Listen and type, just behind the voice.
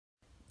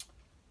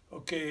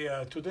Okay,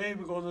 today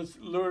we're going to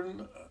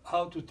learn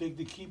how to take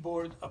the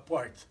keyboard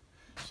apart.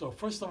 So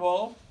first of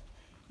all,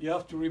 you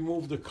have to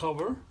remove the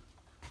cover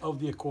of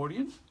the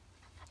accordion.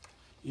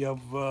 You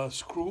have a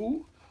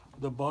screw,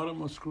 the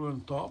bottom, a screw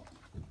on top,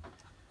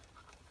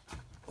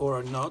 or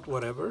a nut,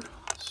 whatever.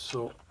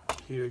 So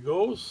here it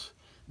goes.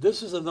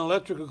 This is an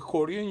electric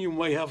accordion. You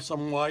might have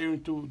some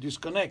wiring to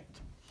disconnect.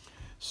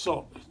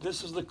 So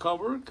this is the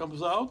cover, it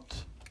comes out.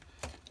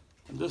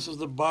 And this is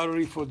the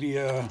battery for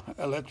the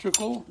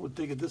electrical. We'll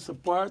take this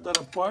apart, that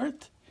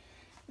apart.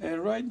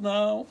 And right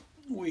now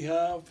we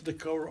have the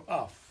cover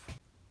off.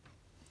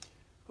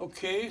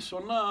 Okay, so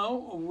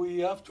now we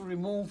have to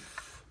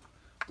remove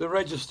the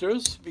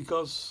registers,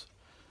 because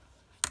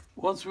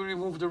once we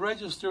remove the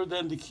register,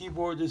 then the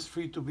keyboard is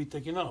free to be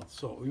taken out.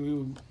 So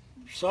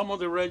some of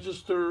the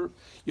register,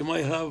 you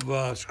might have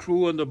a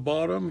screw on the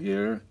bottom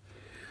here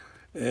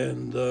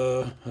and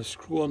a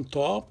screw on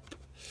top,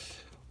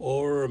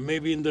 or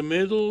maybe in the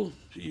middle.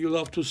 You'll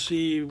have to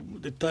see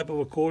the type of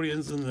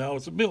accordions and how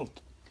it's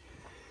built.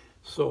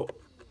 So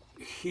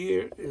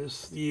here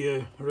is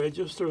the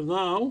register.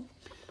 Now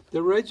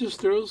the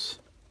registers,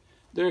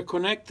 they're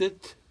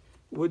connected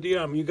with the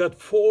arm. You got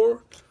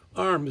 4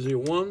 arms here,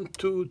 1,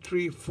 2,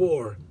 3,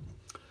 4.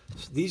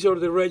 So these are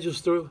the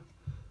registers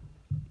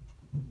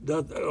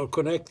that are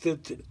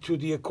connected to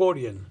the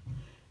accordion.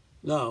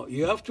 Now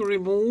you have to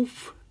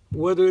remove,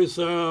 whether it's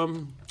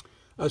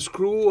a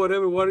screw,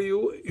 whatever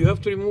you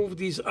have to remove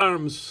these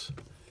arms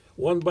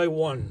one by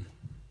one.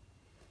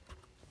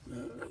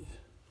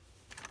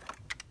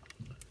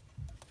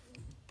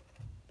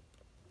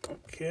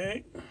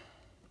 Okay,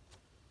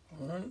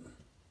 1,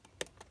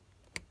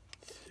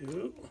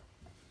 2,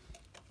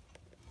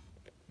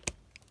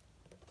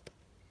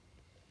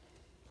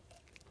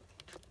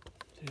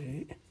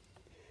 3,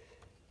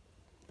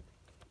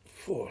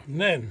 4.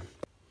 And then,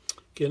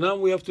 okay, now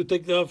we have to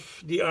take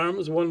off the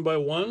arms one by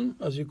one,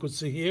 as you could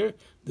see here.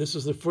 This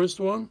is the first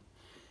one,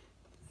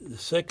 the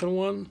second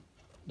one,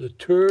 the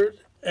third,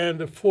 and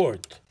the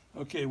fourth.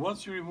 Okay,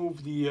 once you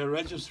remove the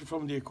register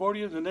from the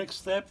accordion, the next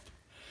step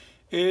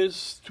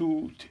is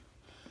to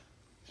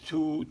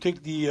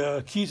take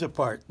the keys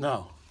apart.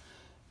 Now,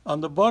 on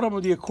the bottom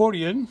of the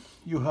accordion,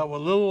 you have a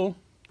little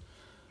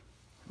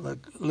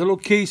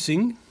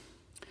casing.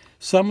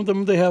 Some of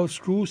them they have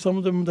screws, some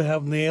of them they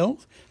have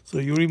nails. So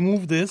you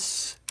remove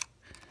this.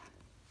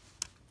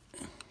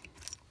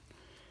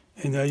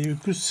 And as you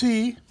can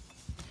see,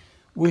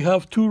 we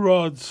have 2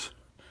 rods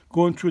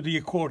going through the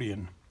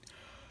accordion.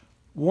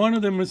 One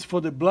of them is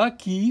for the black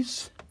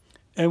keys,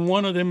 and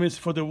one of them is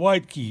for the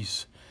white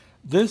keys.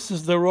 This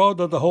is the rod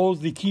that holds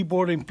the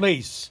keyboard in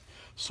place.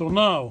 So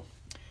now,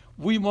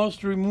 we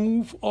must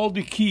remove all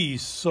the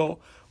keys. So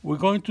we're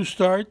going to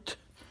start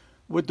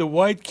with the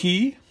white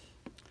key.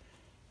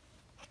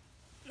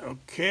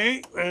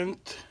 Okay, and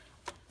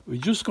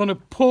we're just going to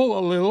pull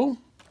a little,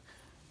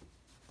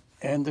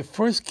 and the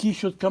first key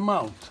should come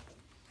out,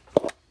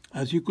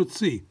 as you could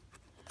see.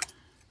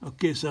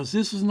 Okay, so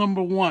this is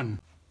number 1.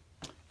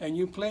 And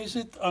you place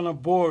it on a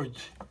board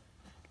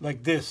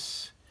like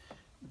this.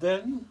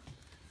 Then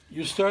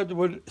you start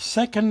with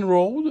second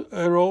rod,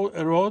 a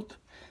rod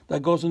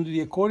that goes into the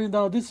accordion.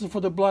 Now this is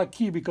for the black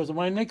key, because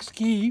my next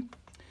key,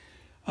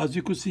 as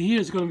you can see here,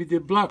 is going to be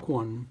the black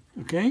one.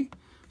 Okay,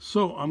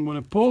 so I'm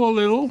going to pull a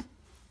little,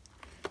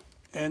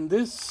 and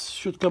this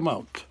should come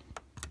out.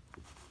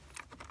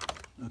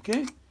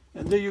 Okay,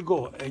 and there you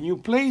go. And you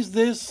place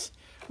this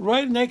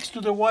right next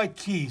to the white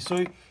key,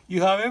 so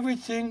you have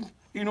everything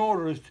in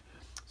order.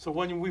 So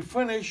when we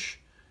finish,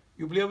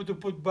 you'll be able to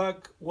put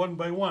back one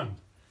by one.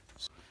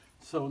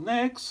 So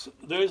next,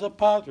 there is a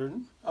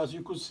pattern. As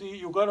you can see,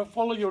 you gotta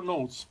follow your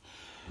notes.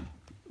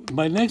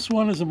 My next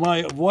one is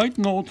my white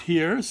note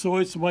here, so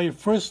it's my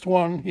first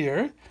one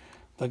here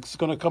that's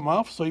gonna come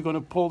off. So you're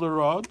gonna pull the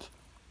rod,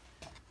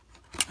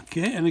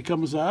 okay, and it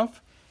comes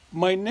off.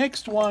 My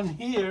next one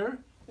here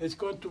is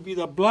going to be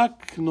the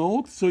black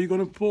note, so you're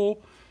gonna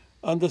pull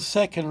on the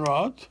second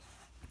rod,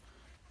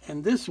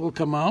 and this will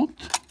come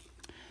out.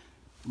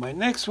 My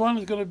next one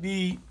is going to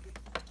be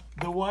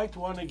the white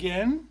one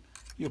again.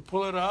 You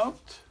pull it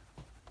out,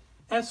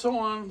 and so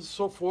on and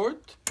so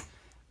forth.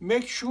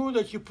 Make sure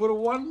that you put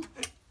one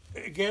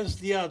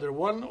against the other,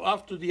 one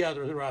after the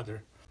other,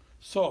 rather.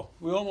 So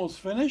we're almost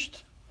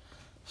finished.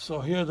 So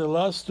here are the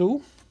last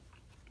 2.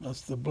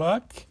 That's the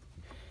black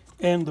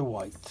and the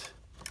white.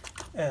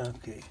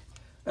 Okay.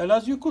 And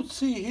as you could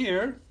see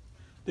here,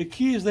 the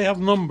keys, they have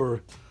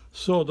number.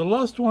 So the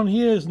last one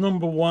here is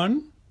number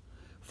 1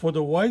 for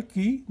the white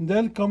key.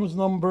 Then comes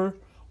number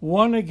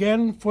 1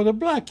 again for the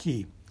black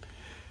key.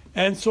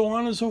 And so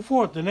on and so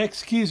forth. The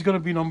next key is going to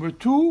be number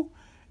 2.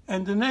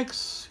 And the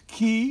next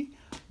key,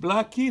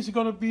 black key, is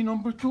going to be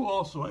number 2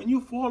 also. And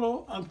you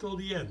follow until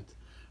the end.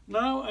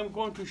 Now I'm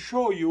going to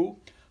show you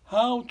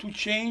how to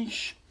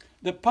change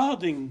the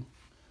padding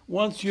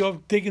once you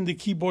have taken the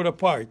keyboard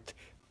apart.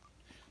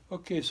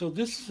 Okay, so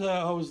this is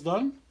how it's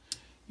done.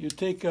 You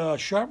take a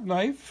sharp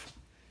knife,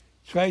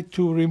 try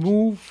to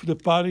remove the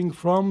padding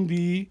from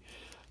the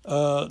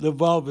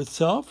valve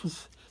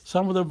itself.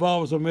 Some of the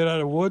valves are made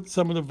out of wood.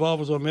 Some of the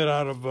valves are made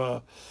out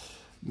of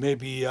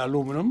maybe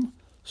aluminum.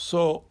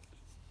 So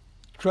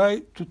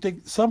try to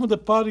take, some of the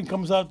parting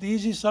comes out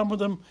easy. Some of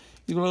them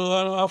you're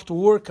going to have to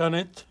work on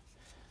it.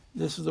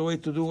 This is the way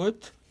to do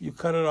it. You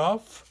cut it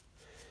off.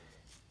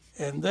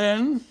 And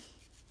then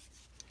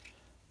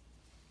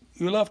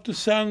you'll have to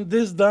sand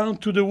this down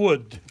to the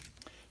wood.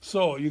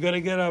 So you got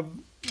to get a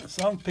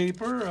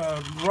sandpaper,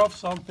 a rough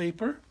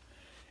sandpaper,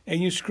 and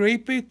you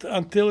scrape it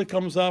until it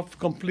comes off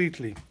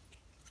completely.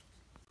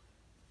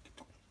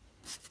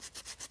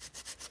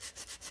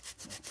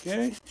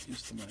 Okay,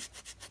 just a minute.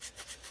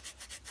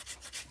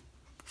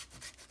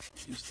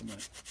 Just a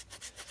minute.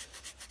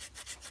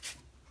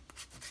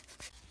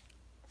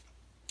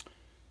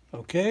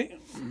 Okay,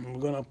 we're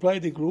going to apply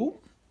the glue.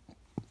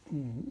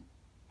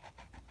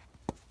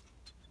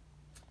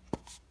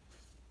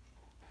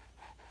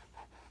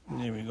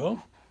 There we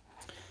go.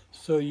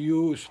 So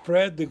you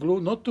spread the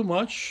glue, not too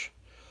much,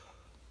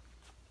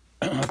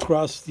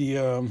 across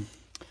the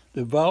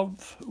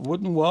valve,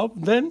 wooden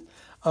valve. Then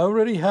I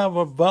already have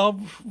a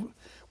valve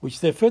which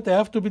they fit. They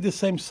have to be the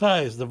same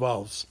size, the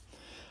valves.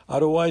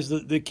 Otherwise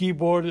the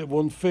keyboard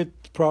won't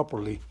fit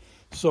properly.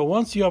 So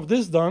once you have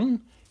this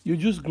done, you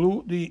just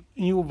glue the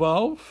new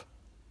valve.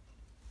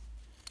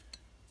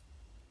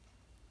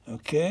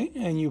 Okay,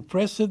 and you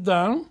press it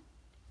down.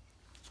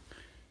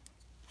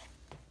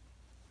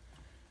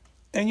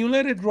 And you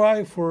let it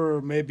dry for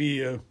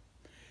maybe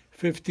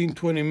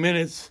 15-20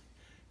 minutes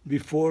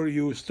before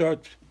you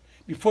start.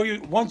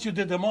 Once you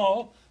did them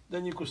all,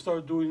 then you could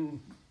start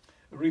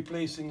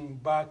replacing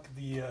back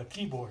the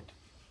keyboard.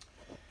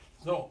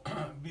 So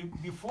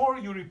before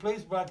you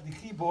replace back the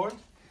keyboard,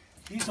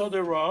 these are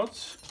the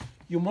rods.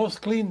 You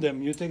must clean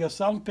them. You take a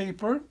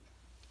sandpaper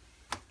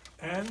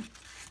and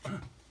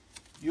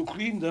you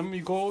clean them.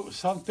 You go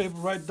sandpaper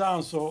right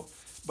down. So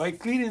by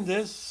cleaning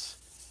this,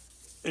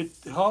 it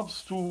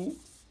helps to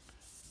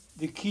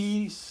the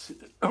keys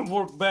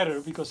work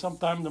better, because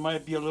sometimes there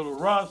might be a little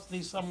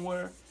rusty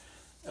somewhere.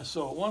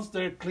 So once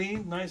they're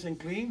clean, nice and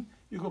clean,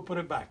 you can put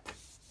it back.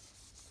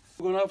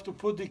 You're gonna have to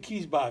put the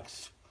keys back.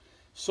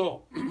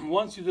 So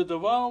once you do the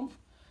valve,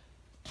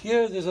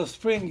 here there's a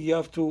spring. You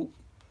have to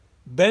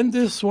bend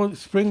this one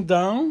spring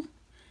down,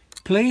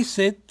 place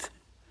it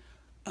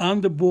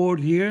on the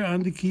board here,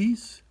 on the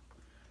keys,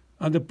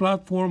 on the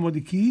platform of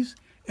the keys,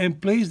 and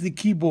place the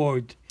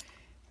keyboard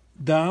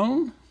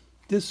down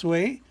this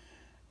way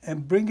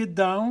and bring it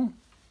down,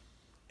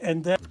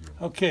 and then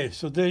okay,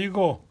 so there you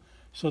go.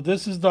 So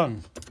this is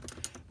done.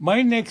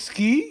 My next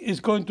key is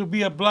going to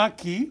be a black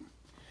key.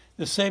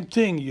 The same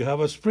thing, you have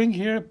a spring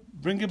here,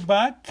 bring it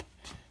back,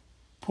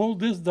 pull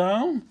this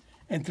down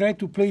and try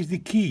to place the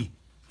key,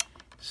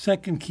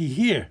 second key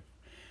here,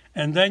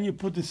 and then you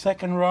put the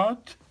second rod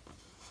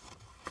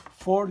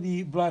for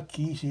the black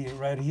keys here,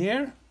 right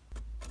here,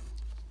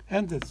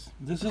 and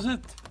this is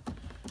it.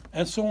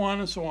 And so on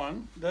and so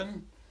on.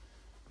 Then,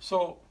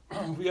 so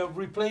we have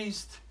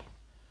replaced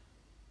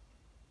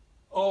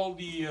all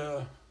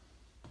the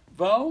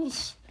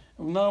valves.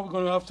 And now we're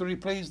going to have to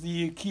replace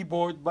the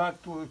keyboard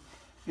back to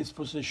its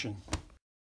position.